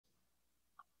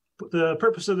the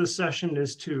purpose of this session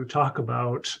is to talk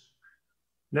about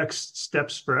next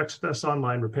steps for XFS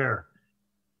online repair.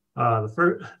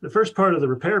 The first part of the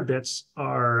repair bits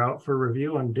are out for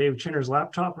review on Dave Chinner's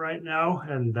laptop right now,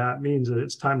 and that means that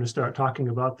it's time to start talking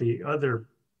about the other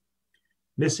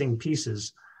missing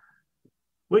pieces,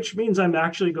 which means I'm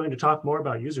actually going to talk more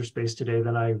about user space today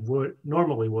than I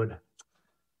normally would.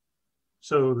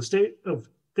 So the state of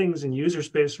things in user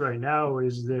space right now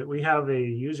is that we have a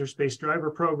user space driver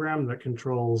program that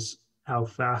controls how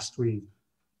fast we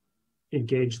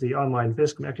engage the online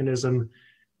FISC mechanism.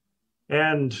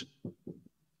 And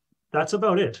that's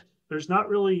about it. There's not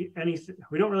really anything,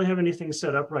 we don't really have anything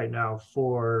set up right now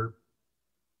for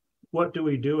what do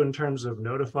we do in terms of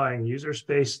notifying user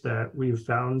space that we've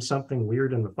found something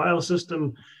weird in the file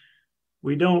system.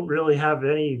 We don't really have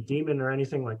any daemon or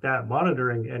anything like that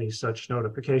monitoring any such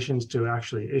notifications to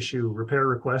actually issue repair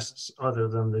requests other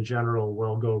than the general,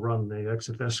 well, go run the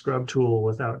XFS scrub tool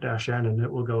without -n and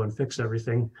it will go and fix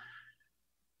everything.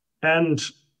 And,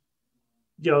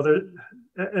 you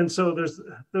know, so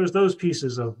there's those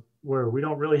pieces of where we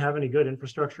don't really have any good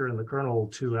infrastructure in the kernel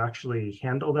to actually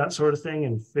handle that sort of thing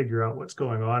and figure out what's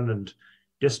going on and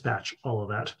dispatch all of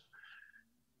that.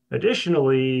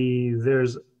 Additionally,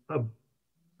 there's a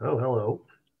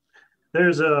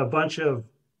bunch of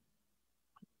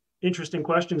interesting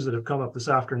questions that have come up this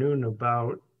afternoon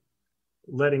about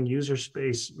letting user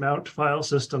space mount file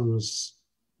systems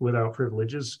without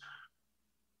privileges.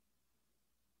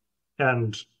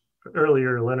 And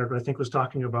earlier, Leonard, I think, was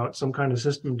talking about some kind of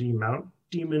systemd mount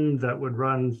daemon that would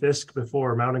run FISC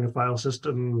before mounting a file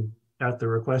system at the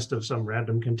request of some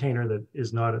random container that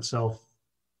is not itself,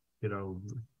 you know,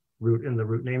 root in the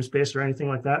root namespace or anything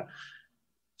like that.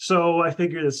 So I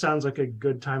figured it sounds like a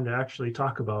good time to actually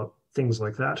talk about things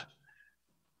like that.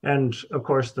 And of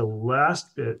course, the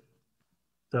last bit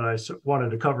that I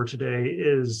wanted to cover today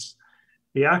is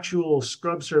the actual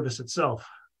scrub service itself.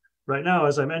 Right now,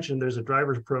 as I mentioned, there's a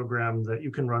driver program that you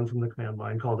can run from the command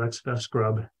line called XFS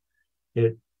scrub.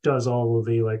 It does all of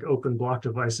the like open block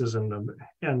devices and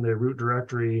the root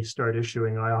directory, start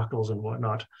issuing IOCLs and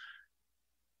whatnot.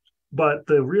 But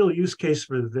the real use case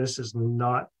for this is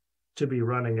not to be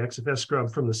running XFS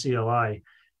scrub from the CLI.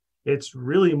 It's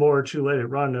really more to let it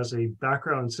run as a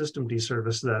background systemd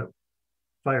service that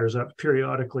fires up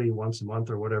periodically once a month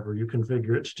or whatever you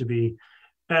configure it to be,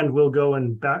 and will go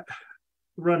and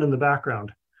run in the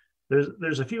background.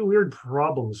 There's a few weird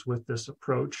problems with this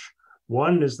approach.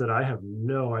 One is that I have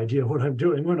no idea what I'm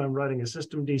doing when I'm writing a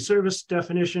systemd service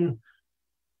definition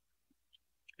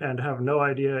and have no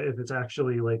idea if it's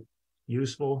actually like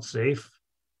useful, safe,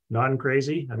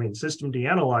 non-crazy. I mean, systemd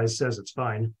analyze says it's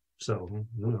fine. So,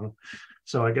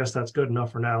 so I guess that's good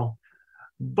enough for now.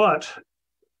 But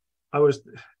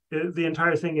the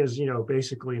entire thing is, you know,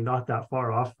 basically not that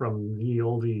far off from the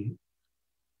oldie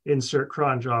insert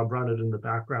cron job, run it in the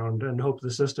background and hope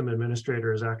the system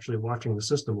administrator is actually watching the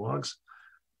system logs.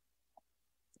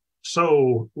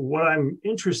 So what I'm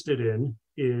interested in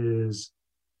is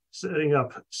setting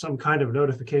up some kind of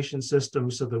notification system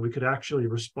so that we could actually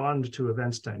respond to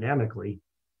events dynamically.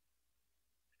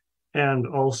 And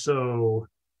also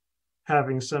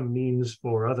having some means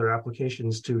for other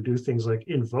applications to do things like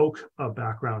invoke a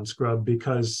background scrub,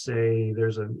 because say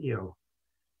there's a, you know,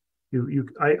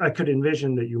 I could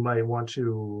envision that you might want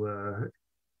to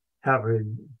have a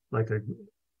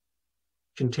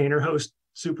container host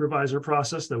supervisor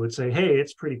process that would say, hey,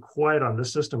 it's pretty quiet on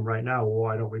this system right now.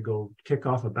 Why don't we go kick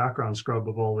off a background scrub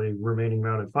of all the remaining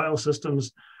mounted file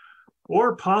systems?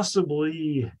 Or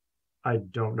possibly, I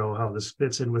don't know how this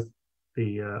fits in with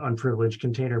the unprivileged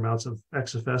container mounts of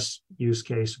XFS use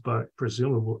case, but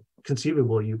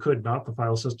conceivable, you could mount the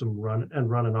file system run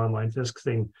an online FISC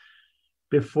thing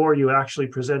before you actually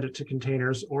present it to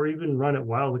containers, or even run it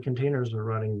while the containers are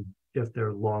running if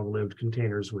they're long-lived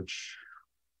containers, which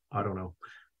I don't know.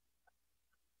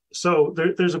 So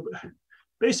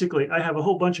basically, I have a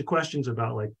whole bunch of questions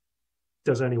about, like,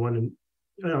 does anyone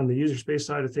on the user space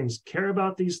side of things care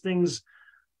about these things?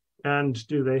 And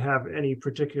do they have any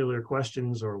particular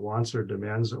questions or wants or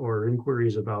demands or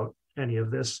inquiries about any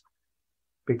of this?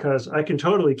 Because I can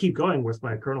totally keep going with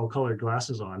my kernel colored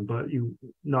glasses on, but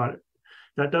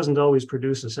that doesn't always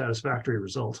produce a satisfactory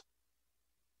result.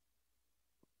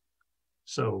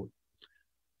 So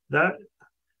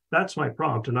that's my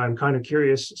prompt, and I'm kind of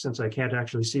curious, since I can't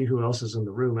actually see who else is in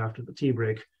the room after the tea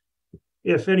break,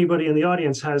 if anybody in the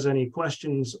audience has any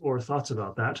questions or thoughts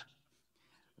about that.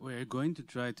 We're going to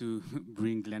try to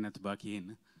bring Leonard back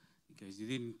in, because you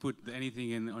didn't put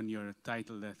anything on your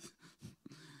title that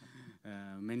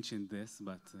mentioned this,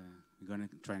 but we're going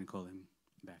to try and call him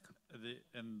back.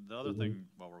 And the other thing,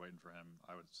 while we're waiting for him,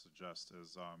 I would suggest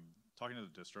is talking to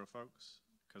the distro folks,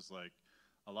 because like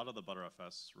a lot of the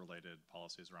Btrfs related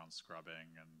policies around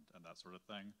scrubbing and that sort of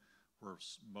thing were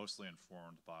mostly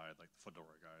informed by like the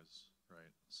Fedora guys,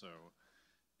 right? So,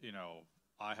 you know,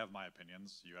 I have my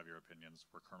opinions, you have your opinions,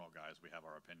 we're kernel guys, we have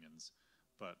our opinions,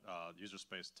 but user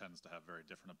space tends to have very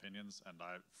different opinions, and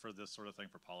for this sort of thing,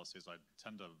 for policies, I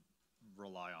tend to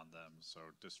rely on them. So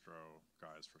distro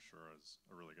guys for sure is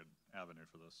a really good avenue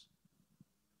for this.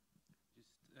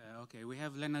 Okay, we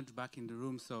have Leonard back in the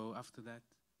room, so after that,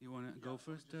 you want to go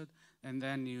first, Ted? And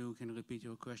then you can repeat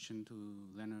your question to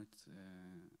Leonard.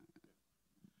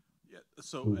 Yeah,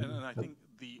 so, and I think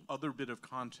the other bit of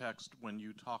context when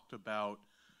you talked about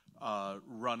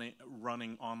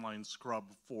running online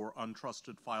scrub for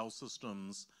untrusted file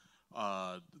systems,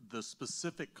 the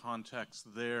specific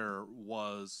context there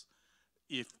was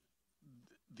if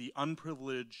the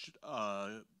unprivileged,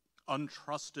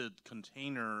 untrusted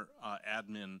container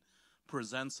admin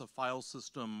presents a file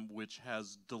system which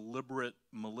has deliberate,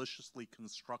 maliciously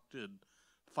constructed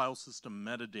file system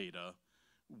metadata,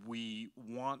 we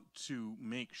want to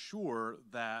make sure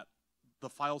that the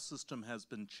file system has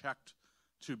been checked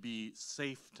to be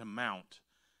safe to mount.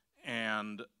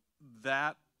 And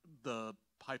that the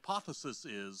hypothesis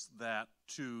is that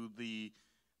to the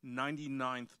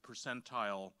 99th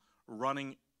percentile,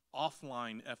 running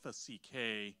offline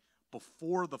FSCK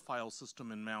before the file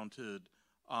system is mounted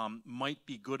might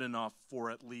be good enough for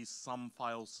at least some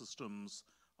file systems,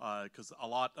 because a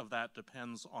lot of that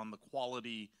depends on the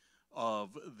quality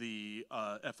of the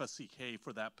FSCK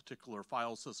for that particular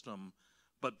file system.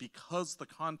 But because the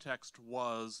context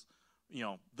was, you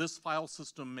know, this file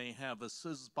system may have a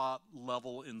syzbot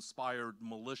level inspired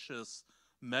malicious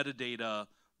metadata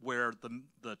where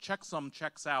the checksum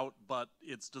checks out, but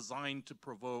it's designed to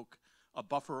provoke a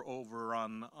buffer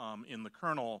overrun in the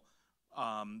kernel,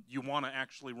 you want to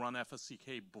actually run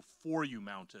FSCK before you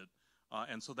mount it.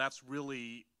 And so that's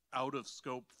really out of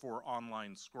scope for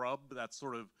online scrub. That's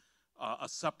sort of a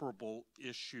separable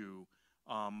issue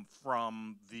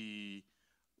from the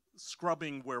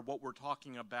scrubbing, where what we're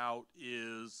talking about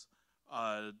is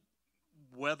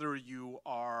whether you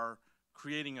are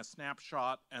creating a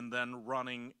snapshot and then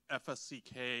running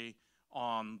FSCK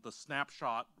on the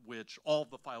snapshot, which all of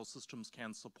the file systems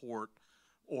can support,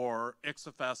 or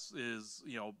XFS is,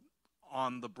 you know,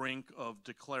 on the brink of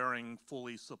declaring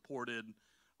fully supported,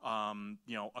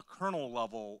 you know, a kernel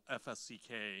level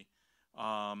FSCK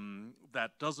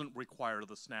that doesn't require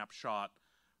the snapshot.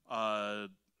 I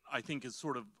think is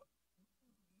sort of,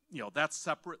 you know, that's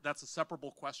separate. That's a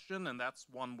separable question, and that's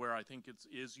one where I think it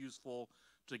is useful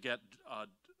to get,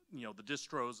 you know, the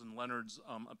distros and Leonard's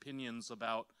opinions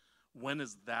about when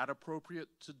is that appropriate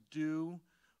to do,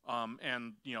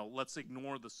 and you know, let's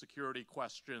ignore the security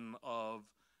question of,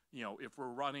 you know, if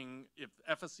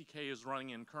FSCK is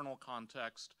running in kernel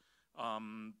context,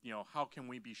 you know, how can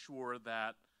we be sure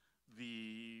that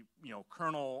the, you know,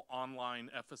 kernel online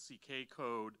FSCK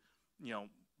code, you know,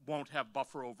 won't have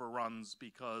buffer overruns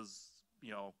because,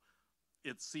 you know,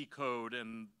 it's C code,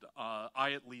 and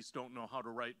I at least don't know how to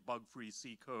write bug-free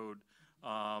C code,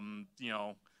 you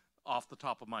know, off the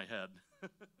top of my head.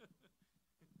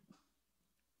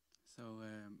 So,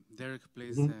 Darrick,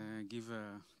 please give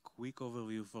a quick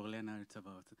overview for Leonard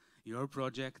about your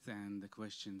project and the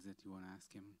questions that you want to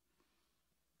ask him.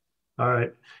 All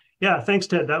right. Yeah, thanks,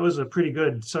 Ted. That was a pretty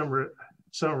good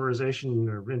summarization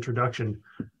or introduction.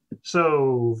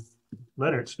 So,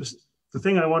 Leonard, the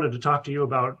thing I wanted to talk to you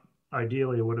about,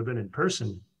 ideally it would have been in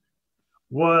person,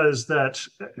 was that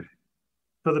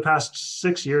for the past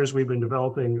 6 years, we've been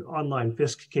developing online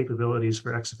FISC capabilities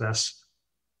for XFS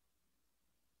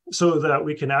so that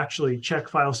we can actually check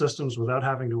file systems without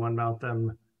having to unmount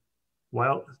them.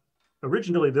 While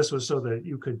originally this was so that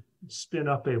you could spin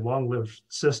up a long-lived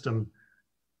system,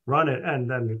 run it, and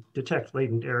then detect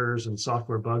latent errors and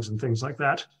software bugs and things like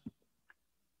that.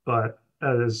 But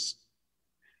as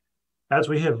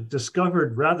we have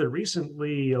discovered rather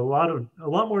recently, a lot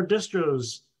more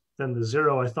distros than the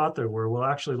 0 I thought there were will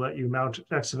actually let you mount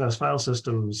XFS file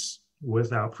systems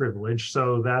without privilege.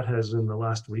 So that has, in the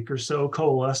last week or so,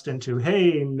 coalesced into,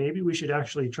 hey, maybe we should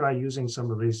actually try using some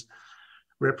of these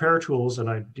repair tools, and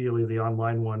ideally the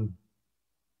online one,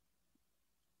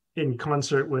 in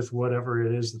concert with whatever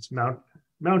it is that's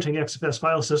mounting XFS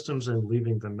file systems and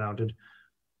leaving them mounted.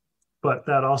 But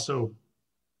that also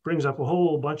brings up a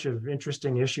whole bunch of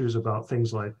interesting issues about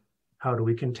things like, how do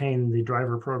we contain the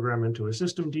driver program into a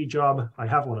systemd job? I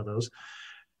have one of those.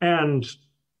 And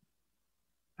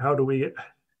how do we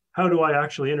how do I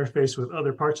actually interface with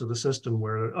other parts of the system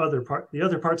where the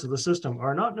other parts of the system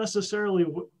are not necessarily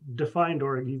defined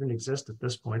or even exist at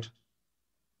this point.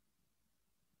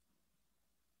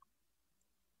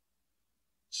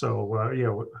 So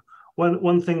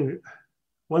one thing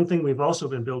we've also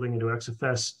been building into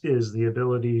XFS is the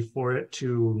ability for it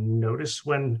to notice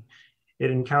when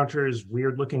it encounters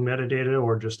weird looking metadata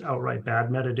or just outright bad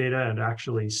metadata and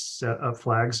actually set up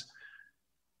flags.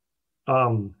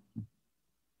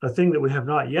 A thing that we have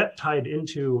not yet tied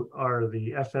into are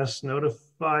the FS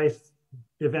notify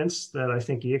events that I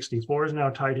think ext4 is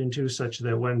now tied into, such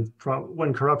that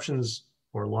when corruptions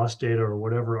or lost data or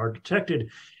whatever are detected,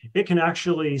 it can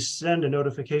actually send a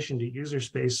notification to user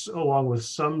space along with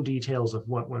some details of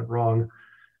what went wrong.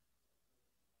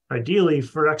 Ideally,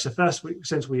 for XFS,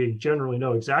 since we generally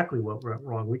know exactly what went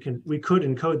wrong, we could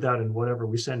encode that in whatever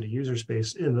we send to user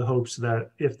space in the hopes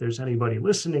that if there's anybody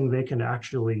listening, they can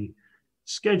actually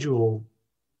schedule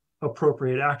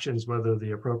appropriate actions, whether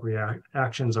the appropriate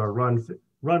actions are run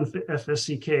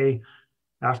FSCK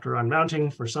after unmounting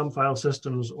for some file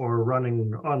systems or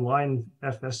running online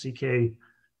FSCK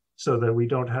so that we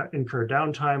don't incur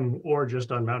downtime, or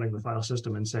just unmounting the file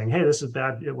system and saying, hey, this is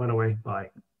bad, it went away, bye.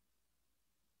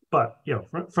 But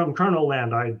from kernel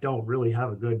land, I don't really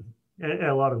have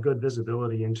a lot of good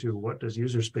visibility into what does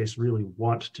user space really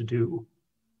want to do.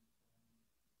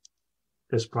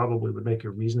 This probably would make a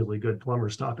reasonably good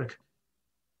plumber's topic.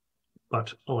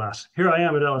 But alas, here I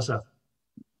am at LSF.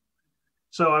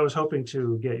 So I was hoping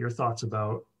to get your thoughts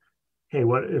about, hey,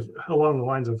 what if, along the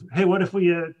lines of, hey, what if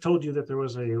we told you that there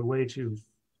was a way to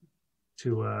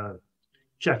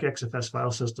check XFS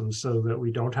file systems so that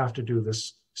we don't have to do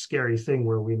this scary thing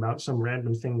where we mount some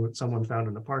random thing that someone found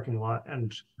in a parking lot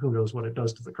and who knows what it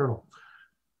does to the kernel.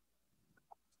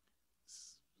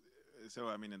 So,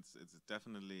 I mean, it's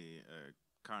definitely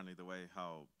currently the way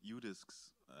how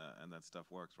udisks and that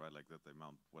stuff works, right? Like that they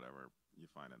mount whatever you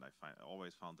find, and I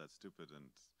always found that stupid.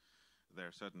 And there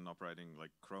are certain operating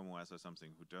like Chrome OS or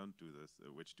something who don't do this,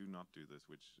 which do not do this,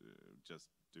 which just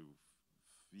do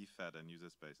vfet and user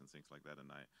space and things like that.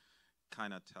 And I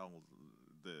kind of tell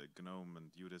the GNOME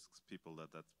and udisks people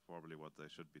that that's probably what they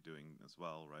should be doing as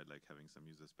well, right? Like having some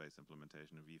user space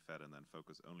implementation of vfet and then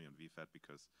focus only on vfet,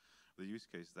 because the use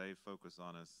case they focus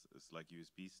on is like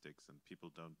USB sticks, and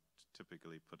people don't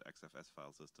typically put XFS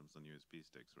file systems on USB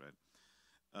sticks, right?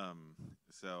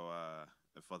 So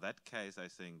for that case, I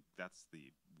think that's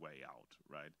the way out,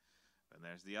 right? And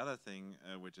there's the other thing,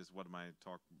 which is what my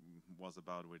talk was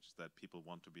about, which is that people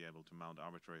want to be able to mount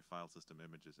arbitrary file system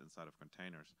images inside of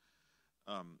containers.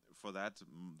 For that,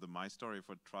 my story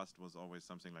for trust was always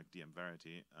something like DM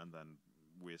Verity, and then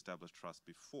we established trust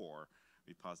before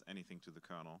we pass anything to the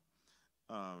kernel.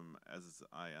 As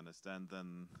I understand,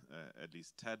 then at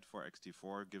least TED for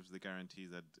XT4 gives the guarantee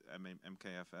that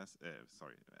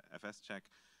FS check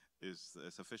is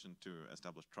sufficient to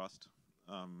establish trust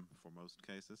for most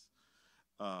cases.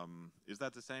 Is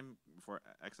that the same for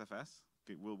XFS?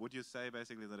 Would you say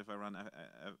basically that if I run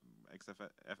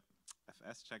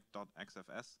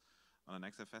fscheck.xfs on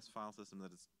an XFS file system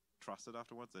that is trusted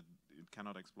afterwards, that it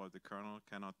cannot exploit the kernel,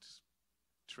 cannot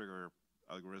trigger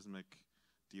algorithmic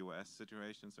DOS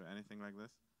situations or anything like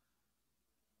this?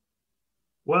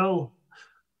 Well,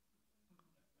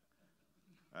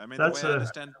 I mean, that's the way I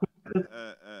understand,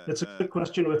 it's a good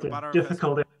question with a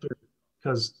difficult answer,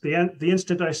 because the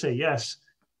instant I say yes,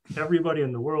 everybody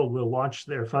in the world will launch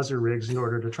their fuzzer rigs in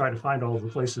order to try to find all the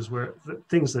places where the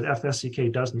things that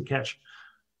FSCK doesn't catch.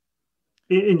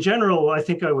 In general, I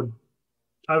think I would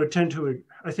tend to,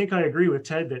 I think I agree with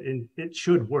Ted that it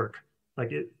should work.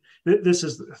 Like this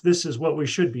is what we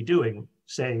should be doing,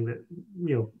 saying that,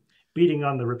 beating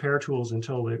on the repair tools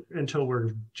until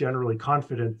we're generally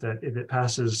confident that if it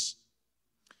passes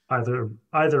either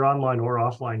online or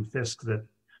offline FISC, that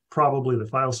probably the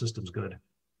file system's good.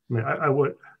 I mean, I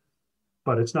would,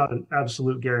 but it's not an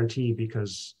absolute guarantee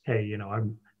because, hey,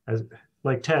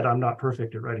 like Ted, I'm not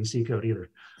perfect at writing C code either.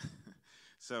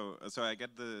 So I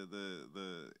get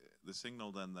the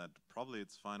signal then that probably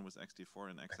it's fine with XT4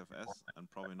 and XFS, and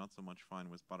probably not so much fine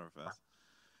with Btrfs.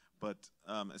 But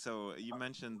so you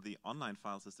mentioned the online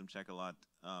file system check a lot.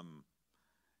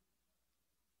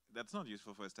 That's not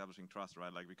useful for establishing trust,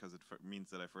 right? Like, because it means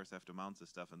that I first have to mount this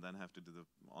stuff and then have to do the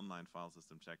online file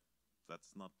system check.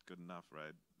 That's not good enough,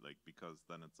 right? Like, because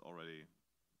then it's already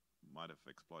might have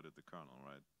exploited the kernel,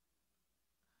 right?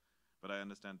 But I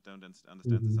don't understand the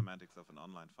semantics of an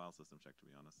online file system check, to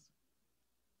be honest.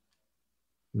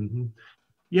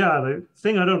 Yeah, the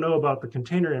thing I don't know about the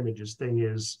container images thing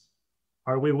is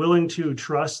are we willing to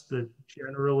trust that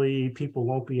generally people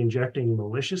won't be injecting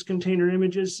malicious container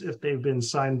images if they've been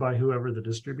signed by whoever the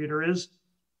distributor is?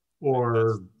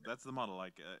 Or that's the model.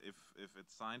 Like if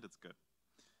it's signed, it's good,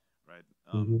 right?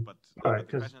 Mhm. But All but right,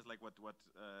 the question is like what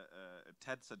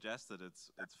Ted suggested.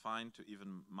 It's fine to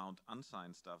even mount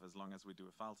unsigned stuff as long as we do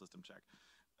a file system check,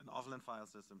 an offline file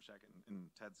system check in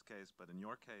Ted's case. But in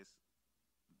your case,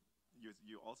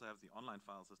 you also have the online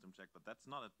file system check, but that's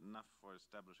not enough for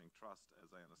establishing trust,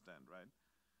 as I understand, right?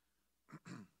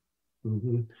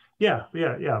 Yeah.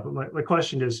 But my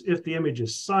question is, if the image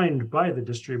is signed by the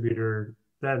distributor,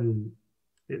 then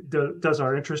does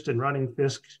our interest in running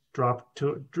Fisk drop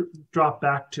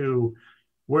back to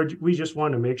where we just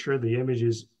want to make sure the image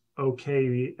is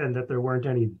okay and that there weren't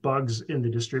any bugs in the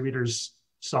distributor's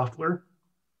software?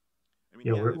 I mean,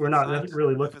 You know, yeah, we're not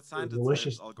really if looking it's for signed, it's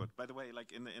malicious. all good. By the way,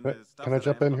 like in the stuff Can I that I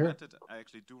jump in here? implemented, I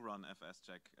actually do run FS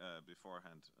check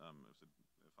beforehand if the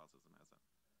file system has that.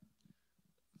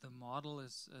 The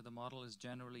model is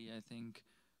generally, I think,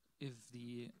 if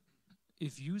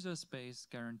user space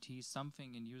guarantees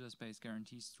something in user space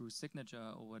guarantees through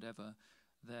signature or whatever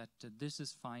that this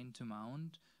is fine to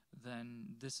mount, then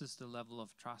this is the level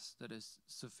of trust that is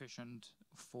sufficient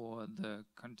for the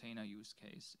container use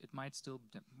case. It might still,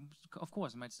 of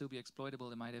course, it might still be exploitable.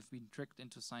 It might have been tricked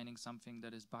into signing something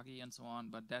that is buggy and so on,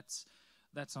 but that's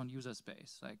on user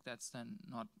space. Like that's then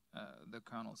not the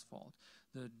kernel's fault.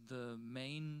 The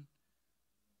main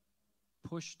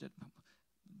push that,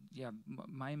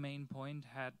 my main point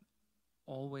had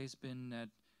always been that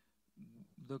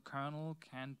the kernel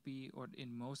can't be, or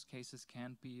in most cases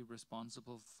can't be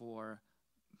responsible for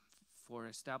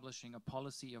establishing a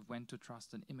policy of when to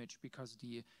trust an image, because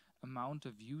the amount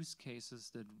of use cases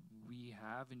that we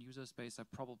have in user space are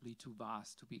probably too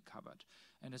vast to be covered,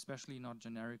 and especially not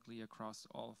generically across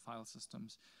all file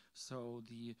systems. So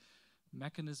the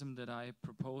mechanism that I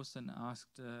proposed and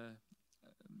asked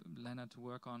Leonard to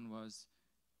work on was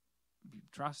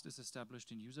trust is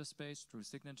established in user space through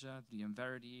signature, the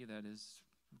verity that is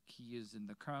key is in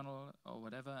the kernel or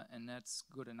whatever, and that's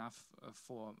good enough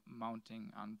for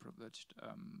mounting unprivileged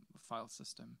file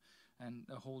system. And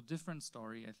a whole different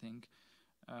story, I think,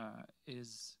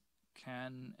 is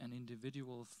can an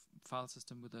individual file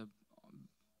system with a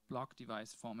block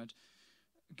device format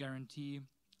guarantee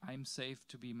I'm safe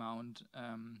to be mounted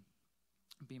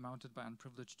by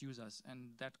unprivileged users?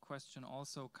 And that question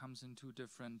also comes in two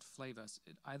different flavors.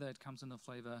 Either it comes in the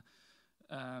flavor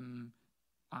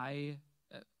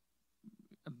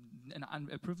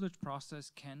a privileged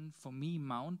process can, for me,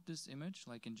 mount this image,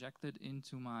 like inject it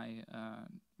into my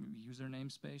user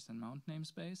namespace and mount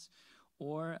namespace,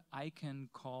 or I can,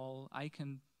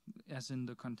 as in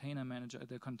the container manager,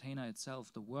 the container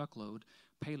itself, the workload,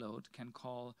 payload, can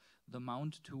call the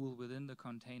mount tool within the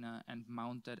container and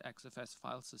mount that XFS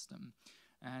file system.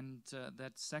 And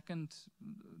that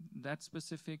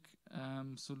specific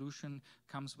solution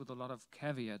comes with a lot of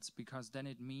caveats, because then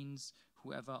it means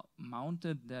whoever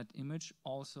mounted that image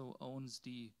also owns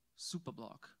the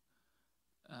superblock,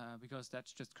 because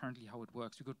that's just currently how it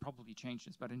works. You could probably change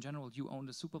this, but in general, you own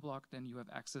the superblock, then you have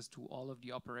access to all of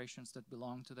the operations that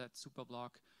belong to that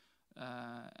superblock,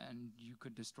 and you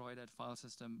could destroy that file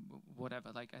system,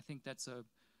 whatever. Like, I think that's a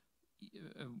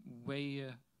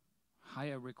way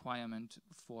higher requirement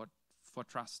for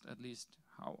trust, at least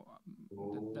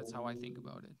that's how I think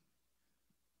about it.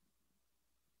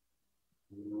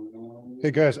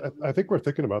 Hey guys, I think we're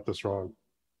thinking about this wrong.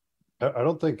 I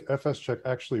don't think FS-check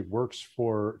actually works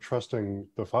for trusting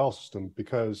the file system,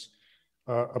 because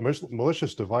a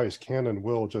malicious device can and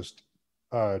will just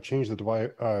change the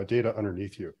data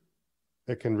underneath you.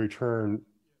 It can return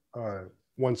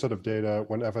one set of data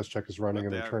when FS-check is running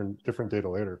and return different data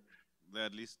later. There are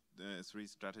at least three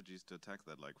strategies to attack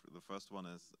that. Like the first one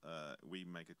is we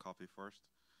make a copy first.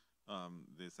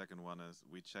 The second one is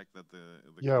we check that the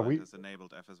client has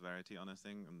enabled FS Verity on a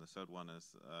thing, and the third one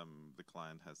is the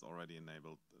client has already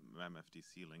enabled memfd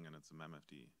sealing, and it's a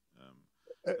memfd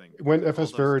thing. When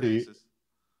FS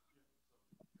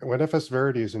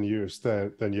Verity is in use,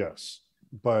 then yes,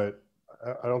 but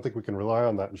I don't think we can rely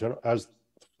on that in general. As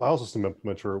file system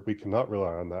implementer, we cannot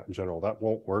rely on that in general. That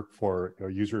won't work for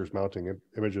users mounting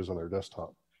images on their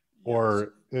desktop,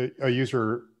 or a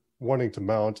user wanting to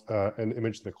mount an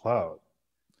image in the cloud.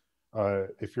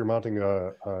 If you're mounting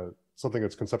something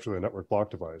that's conceptually a network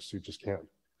block device, you just can't.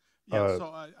 Yeah,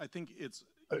 so I think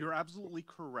you're absolutely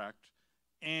correct,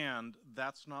 and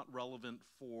that's not relevant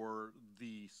for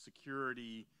the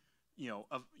security.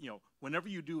 Whenever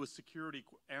you do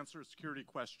answer a security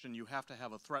question, you have to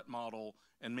have a threat model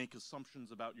and make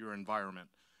assumptions about your environment.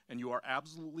 And you are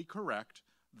absolutely correct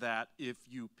that if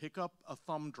you pick up a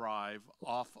thumb drive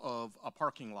off of a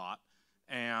parking lot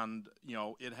and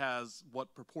it has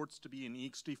what purports to be an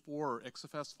ext4 or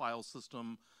XFS file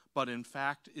system, but in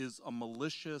fact is a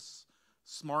malicious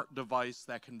smart device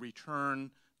that can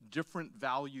return different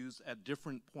values at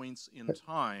different points in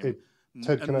time, Hey,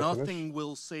 Ted, can I finish? nothing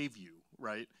will save you,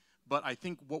 right? But I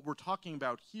think what we're talking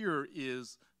about here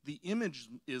is the image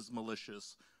is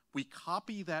malicious. We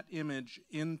copy that image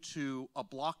into a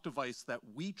block device that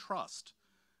we trust,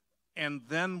 and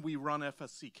then we run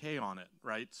FSCK on it,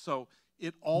 right? So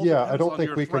it all depends I don't on think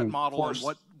your we threat can model force,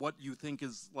 and what you think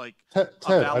is like Ted, a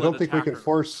valid I don't think we can attacker.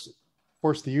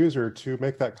 force the user to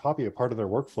make that copy a part of their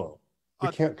workflow. We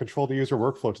can't control the user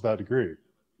workflow to that degree.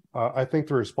 I think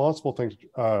the responsible thing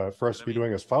for us to be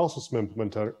doing as file system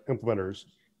implementers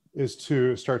is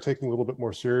to start taking a little bit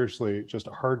more seriously just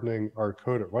hardening our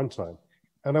code at runtime.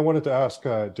 And I wanted to ask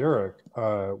Darrick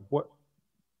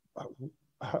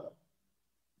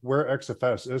where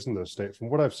XFS is in this state. From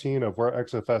what I've seen of where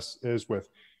XFS is with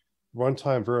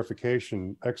runtime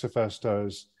verification, XFS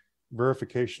does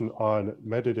verification on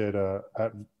metadata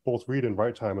at both read and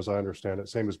write time, as I understand it,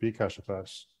 same as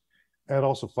Bcachefs, and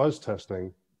also fuzz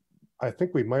testing. I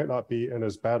think we might not be in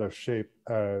as bad of shape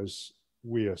as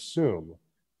we assume.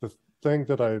 The thing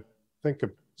that I think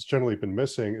has generally been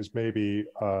missing is maybe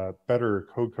better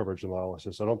code coverage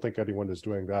analysis. I don't think anyone is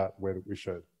doing that the way that we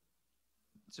should.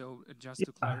 So just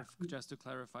to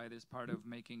clarify this part of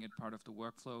making it part of the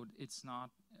workflow, it's not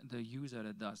the user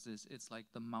that does this. It's like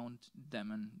the mount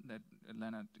daemon that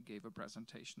Leonard gave a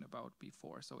presentation about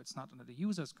before. So it's not under the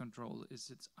user's control,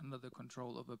 it's under the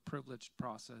control of a privileged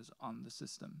process on the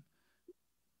system.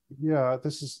 Yeah,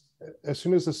 this is, as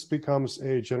soon as this becomes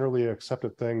a generally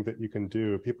accepted thing that you can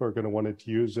do, people are going to want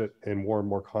to use it in more and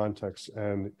more contexts,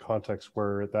 and contexts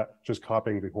where that just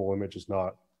copying the whole image is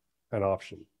not an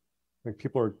option. I think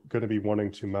people are going to be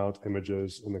wanting to mount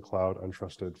images in the cloud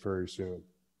untrusted very soon.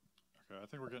 Okay, I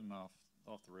think we're getting off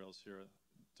the rails here.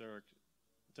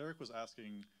 Darrick was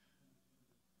asking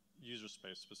user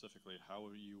space specifically, how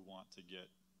you want to get,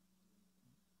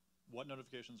 what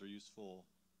notifications are useful,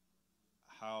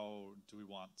 how do we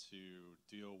want to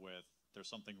deal with there's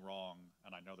something wrong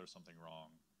and I know there's something wrong,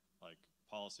 like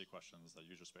policy questions that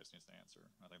user space needs to answer.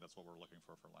 I think that's what we're looking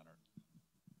for Leonard.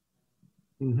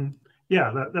 Mm-hmm.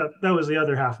 Yeah, that was the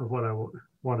other half of what I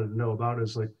wanted to know about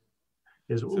is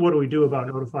what do we do about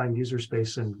notifying user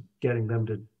space and getting them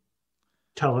to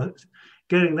tell the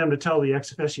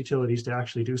XFS utilities to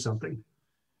actually do something.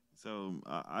 So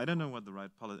I don't know what the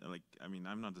right policy, I mean,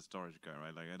 I'm not a storage guy,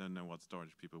 right? I don't know what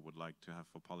storage people would like to have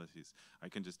for policies. I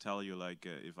can just tell you,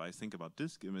 if I think about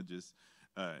disk images,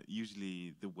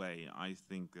 usually the way I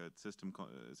think that system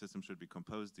should be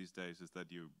composed these days is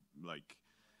that you,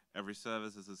 every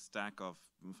service is a stack of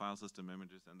file system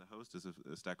images and the host is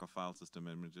a stack of file system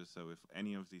images. So if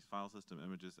any of these file system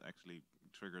images actually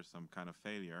trigger some kind of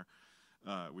failure,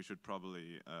 we should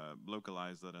probably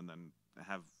localize that and then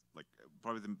have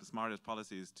probably the smartest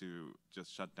policy is to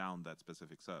just shut down that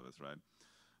specific service, right?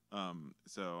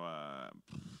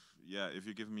 Yeah, if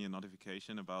you give me a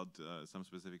notification about some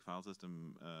specific file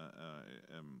system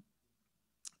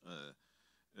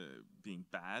being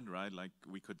bad, right?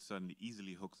 We could certainly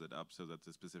easily hook that up so that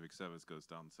the specific service goes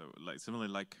down. So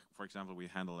similarly, for example, we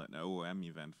handle an OOM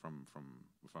event from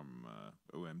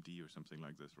OMD or something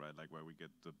like this, right? Where we get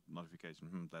the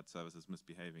notification, that service is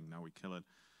misbehaving, now we kill it.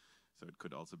 So it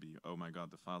could also be, oh my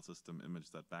God, the file system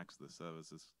image that backs the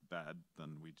service is bad,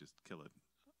 then we just kill it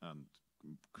and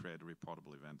create a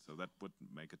reportable event. So that would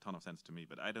make a ton of sense to me,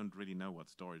 but I don't really know what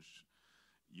storage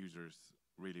users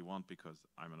really want because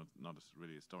I'm not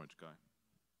really a storage guy.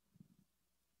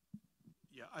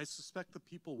 Yeah, I suspect the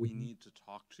people we need to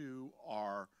talk to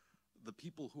are the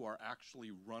people who are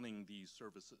actually running these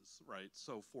services, right?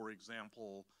 So for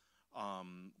example,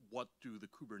 what do the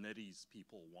Kubernetes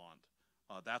people want?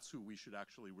 That's who we should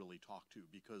actually really talk to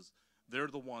because they're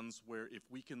the ones where if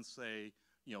we can say,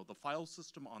 the file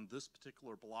system on this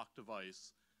particular block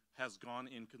device has gone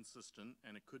inconsistent,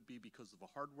 and it could be because of a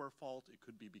hardware fault, it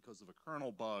could be because of a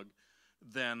kernel bug,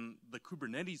 then the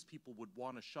Kubernetes people would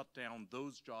want to shut down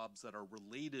those jobs that are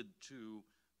related to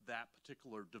that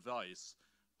particular device,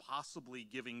 possibly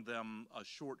giving them a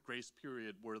short grace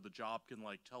period where the job can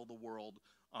tell the world,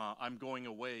 I'm going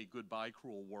away, goodbye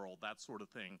cruel world, that sort of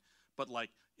thing. But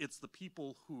it's the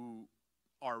people who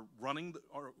are running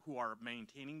or who are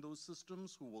maintaining those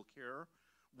systems who will care.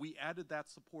 We added that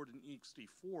support in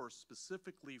ext4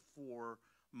 specifically for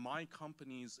my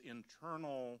company's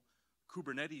internal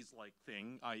Kubernetes-like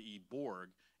thing, i.e. Borg,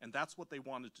 and that's what they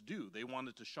wanted to do. They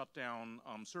wanted to shut down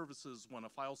services when a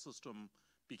file system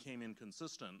became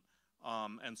inconsistent.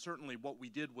 And certainly what we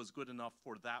did was good enough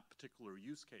for that particular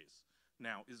use case.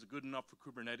 Now, is it good enough for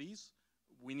Kubernetes?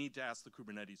 We need to ask the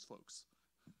Kubernetes folks.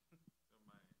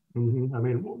 I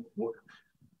mean,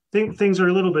 things are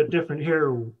a little bit different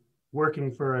here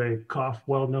working for a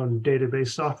well-known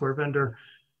database software vendor,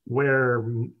 where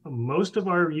most of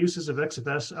our uses of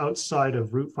XFS outside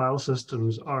of root file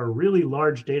systems are really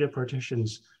large data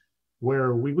partitions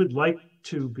where we would like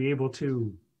to be able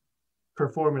to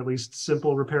perform at least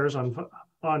simple repairs on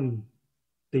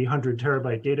the 100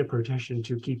 terabyte data partition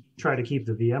to try to keep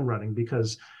the VM running,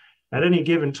 because at any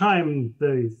given time,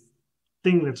 the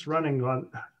thing that's running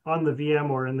on the VM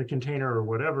or in the container or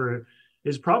whatever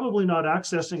is probably not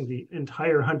accessing the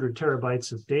entire 100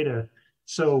 terabytes of data.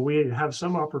 So we have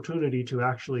some opportunity to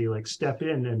actually like step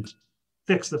in and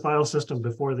fix the file system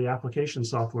before the application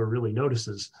software really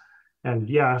notices. And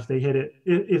yeah, if they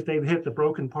hit the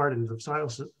broken part and the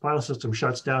file system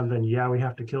shuts down, then yeah, we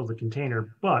have to kill the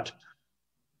container. But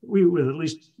we would at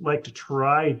least like to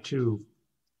try to,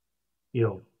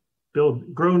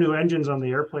 grow new engines on the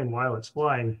airplane while it's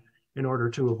flying in order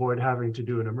to avoid having to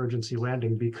do an emergency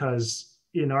landing, because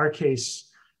in our case,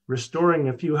 restoring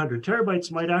a few 100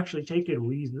 terabytes might actually take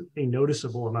a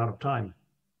noticeable amount of time,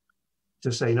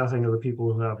 to say nothing of the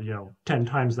people who have 10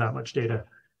 times that much data,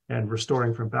 and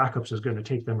restoring from backups is going to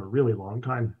take them a really long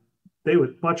time. They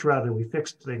would much rather we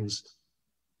fixed things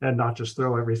and not just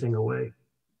throw everything away.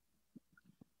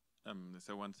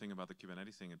 So one thing about the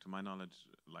Kubernetes thing, to my knowledge,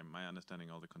 like my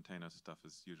understanding, all the container stuff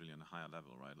is usually on a higher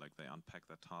level, right? Like they unpack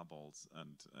their tarballs,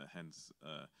 and hence,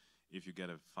 if you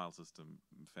get a file system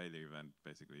failure event,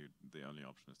 basically the only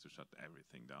option is to shut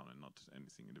everything down and not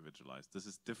anything individualized. This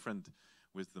is different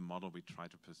with the model we try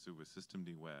to pursue with systemd,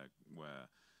 where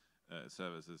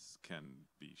services can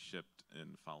be shipped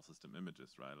in file system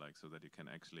images, right? Like so that you can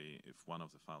actually, if one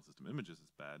of the file system images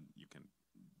is bad, you can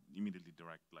immediately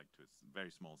direct like to a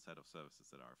very small set of services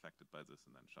that are affected by this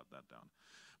and then shut that down.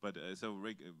 But so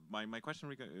my question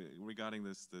regarding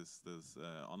this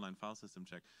online file system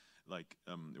check, like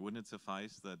wouldn't it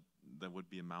suffice that there would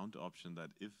be a mount option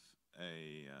that if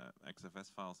a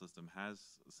XFS file system has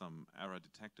some error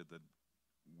detected, that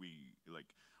we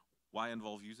like, why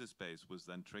involve user space was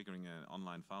then triggering an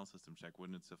online file system check?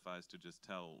 Wouldn't it suffice to just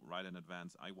tell right in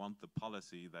advance, I want the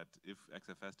policy that if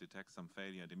XFS detects some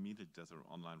failure, it immediately does an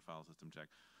online file system check?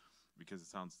 Because it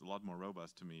sounds a lot more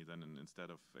robust to me than instead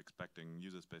of expecting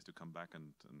user space to come back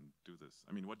and do this.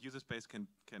 I mean, what user space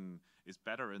is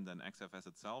better in than XFS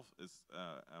itself is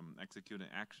executing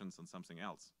actions on something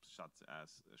else,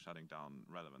 shutting down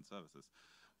relevant services.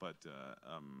 But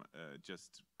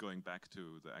just going back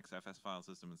to the XFS file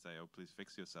system and say, oh, please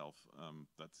fix yourself,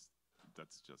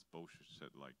 that's just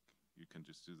bullshit. Like, you can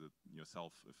just do that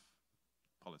yourself if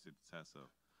policy says so.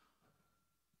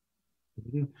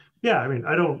 Yeah, I mean,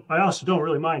 I also don't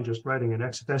really mind just writing an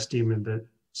XFS daemon that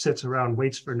sits around,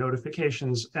 waits for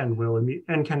notifications, and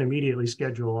can immediately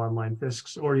schedule online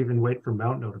fisks, or even wait for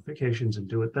mount notifications and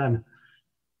do it then.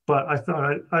 But I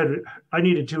thought I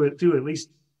needed to do at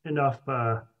least enough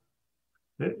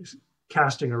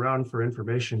casting around for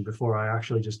information before I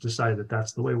actually just decide that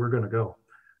that's the way we're going to go.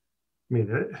 I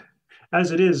mean,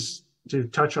 as it is, to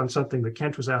touch on something that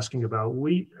Kent was asking about,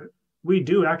 we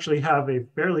do actually have a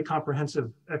fairly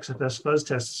comprehensive XFS fuzz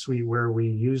test suite where we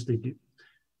use the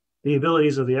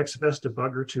abilities of the XFS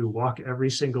debugger to walk every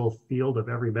single field of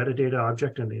every metadata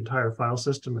object in the entire file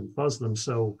system and fuzz them.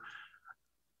 So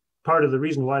part of the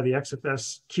reason why the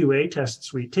XFS QA test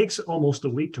suite takes almost a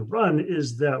week to run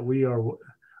is that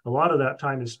a lot of that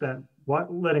time is spent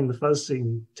letting the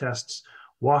fuzzing tests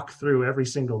walk through every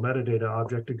single metadata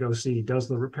object to go see, does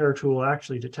the repair tool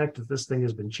actually detect that this thing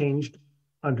has been changed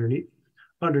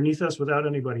underneath us without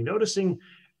anybody noticing,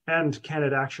 and can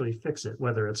it actually fix it,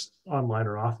 whether it's online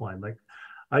or offline? Like,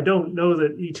 I don't know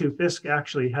that E2 Fisk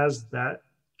actually has that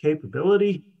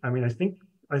capability. I mean, I think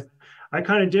I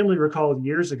kind of dimly recall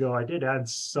years ago, I did add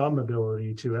some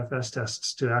ability to FS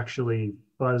tests to actually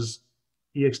fuzz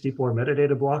ext4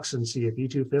 metadata blocks and see if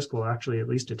E2 Fisk will actually at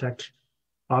least detect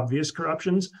obvious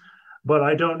corruptions. But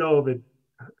I don't know if it,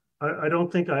 I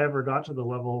don't think I ever got to the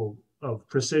level of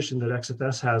precision that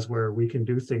XFS has, where we can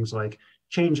do things like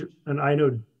change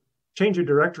a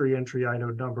directory entry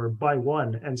inode number by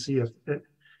 1 and see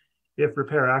if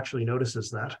repair actually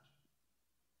notices that.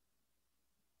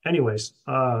 Anyways,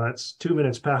 it's 2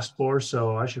 minutes past 4,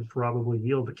 so I should probably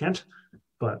yield to Kent.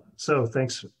 But so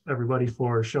thanks everybody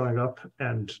for showing up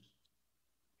and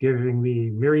giving me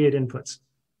myriad inputs.